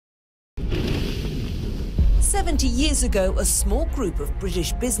70 years ago, a small group of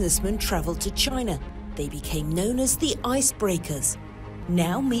British businessmen travelled to China. They became known as the icebreakers.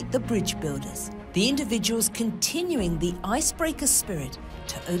 Now meet the bridge builders, the individuals continuing the icebreaker spirit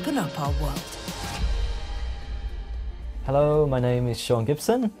to open up our world. Hello, my name is Shaun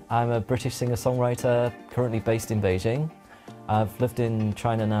Gibson. I'm a British singer-songwriter currently based in Beijing. I've lived in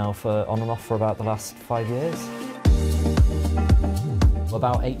China now on and off for about the last 5 years.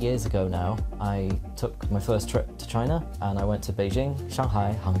 About 8 years ago now, I took my first trip to China and I went to Beijing,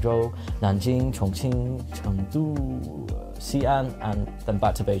 Shanghai, Hangzhou, Nanjing, Chongqing, Chengdu, Xi'an, and then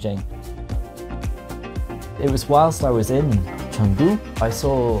back to Beijing. It was whilst I was in Chengdu, I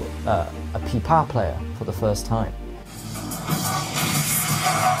saw a pipa player for the first time.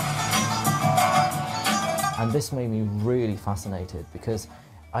 And this made me really fascinated because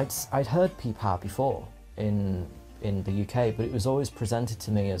I'd heard pipa before in the UK, but it was always presented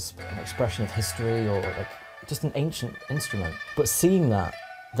to me as an expression of history or like just an ancient instrument. But seeing that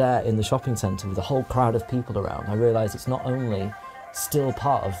there in the shopping centre with a whole crowd of people around, I realised it's not only still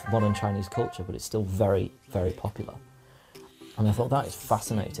part of modern Chinese culture, but it's still very, very popular. And I thought that is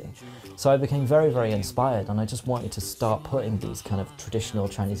fascinating. So I became very, very inspired, and I just wanted to start putting these kind of traditional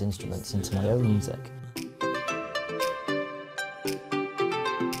Chinese instruments into my own music.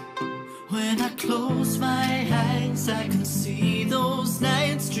 When I close my eyes, I can see those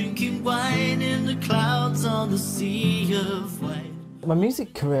nights drinking wine in the clouds on the sea of white. My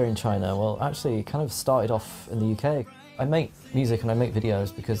music career in China, well, actually it kind of started off in the UK. I make music and I make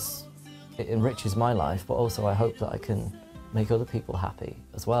videos because it enriches my life, but also I hope that I can make other people happy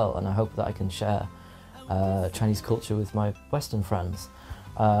as well, and I hope that I can share Chinese culture with my Western friends.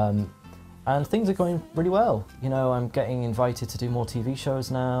 And things are going really well. You know, I'm getting invited to do more TV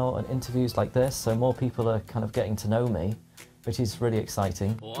shows now and interviews like this, so more people are kind of getting to know me, which is really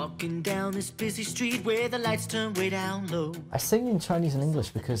exciting. Walking down this busy street where the lights turn way down low. I sing in Chinese and English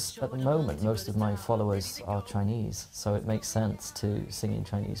because at the moment most of my followers are Chinese, so it makes sense to sing in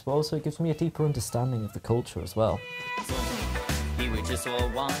Chinese, but also it gives me a deeper understanding of the culture as well.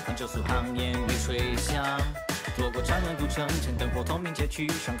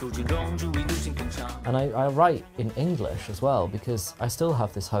 And I write in English as well because I still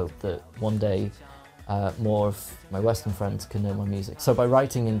have this hope that one day more of my Western friends can know my music. So by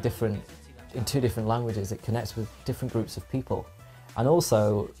writing in two different languages, it connects with different groups of people. And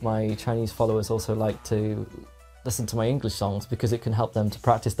also my Chinese followers also like to listen to my English songs because it can help them to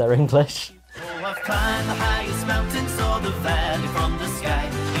practice their English. Oh, I've climbed the highest mountain, saw the valley from the sky,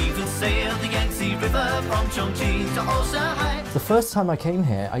 even sailed the Yangtze River from Chongqing to Shanghai. The first time I came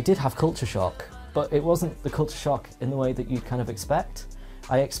here, I did have culture shock, but it wasn't the culture shock in the way that you'd kind of expect.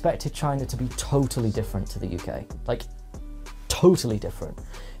 I expected China to be totally different to the UK, like totally different.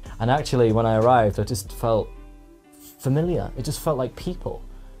 And actually when I arrived, I just felt familiar. It just felt like people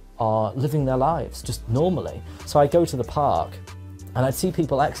are living their lives just normally. So I'd go to the park and I'd see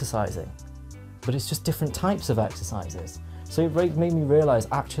people exercising, but it's just different types of exercises. So it made me realise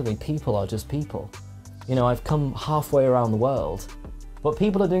actually people are just people. You know, I've come halfway around the world, but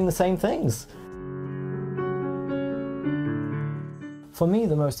people are doing the same things. For me,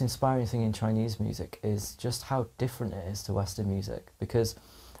 the most inspiring thing in Chinese music is just how different it is to Western music, because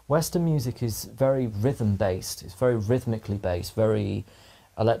Western music is very rhythm-based, it's very rhythmically based, very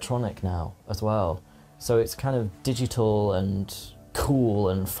electronic now as well. So it's kind of digital and cool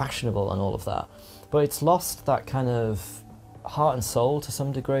and fashionable and all of that. But it's lost that kind of heart and soul to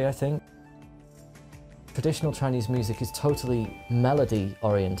some degree, I think. Traditional Chinese music is totally melody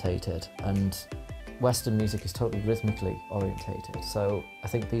orientated and Western music is totally rhythmically orientated. So I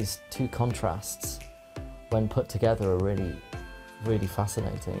think these two contrasts, when put together, are really, really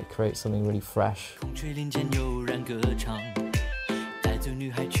fascinating. It creates something really fresh.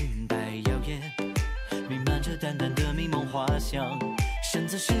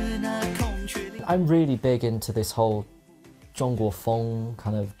 I'm really big into this whole Zhongguofeng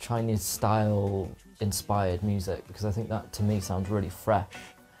kind of Chinese style inspired music because I think that to me sounds really fresh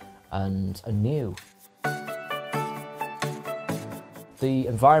and new. The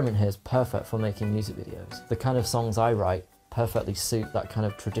environment here is perfect for making music videos. The kind of songs I write perfectly suit that kind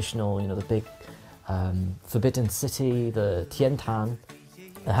of traditional, you know, the big Forbidden City, the Tiantan,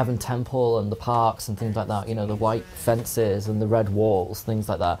 the Heaven Temple and the parks and things like that, you know, the white fences and the red walls, things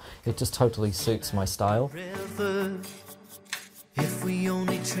like that. It just totally suits my style. If we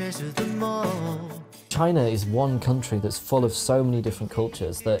only treasure them all. China is one country that's full of so many different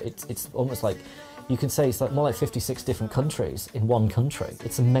cultures that it's almost like, you can say it's like more like 56 different countries in one country.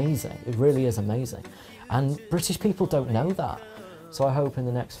 It's amazing, it really is amazing. And British people don't know that. So I hope in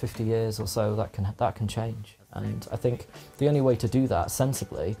the next 50 years or so that can change. And I think the only way to do that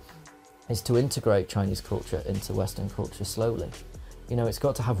sensibly is to integrate Chinese culture into Western culture slowly. You know, it's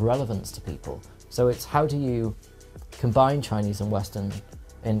got to have relevance to people. So it's how do you combine Chinese and Western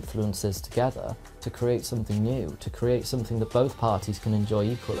influences together to create something new, to create something that both parties can enjoy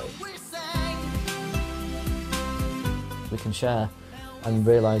equally. We can share and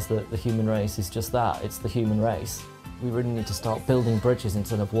realise that the human race is just that, it's the human race. We really need to start building bridges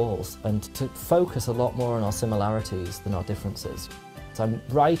instead of walls and to focus a lot more on our similarities than our differences. So I'm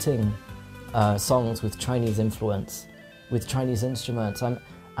writing songs with Chinese influence, with Chinese instruments.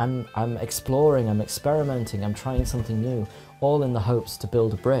 I'm exploring, I'm experimenting, I'm trying something new, all in the hopes to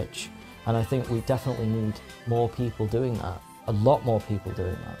build a bridge. And I think we definitely need more people doing that, a lot more people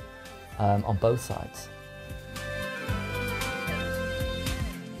doing that, on both sides.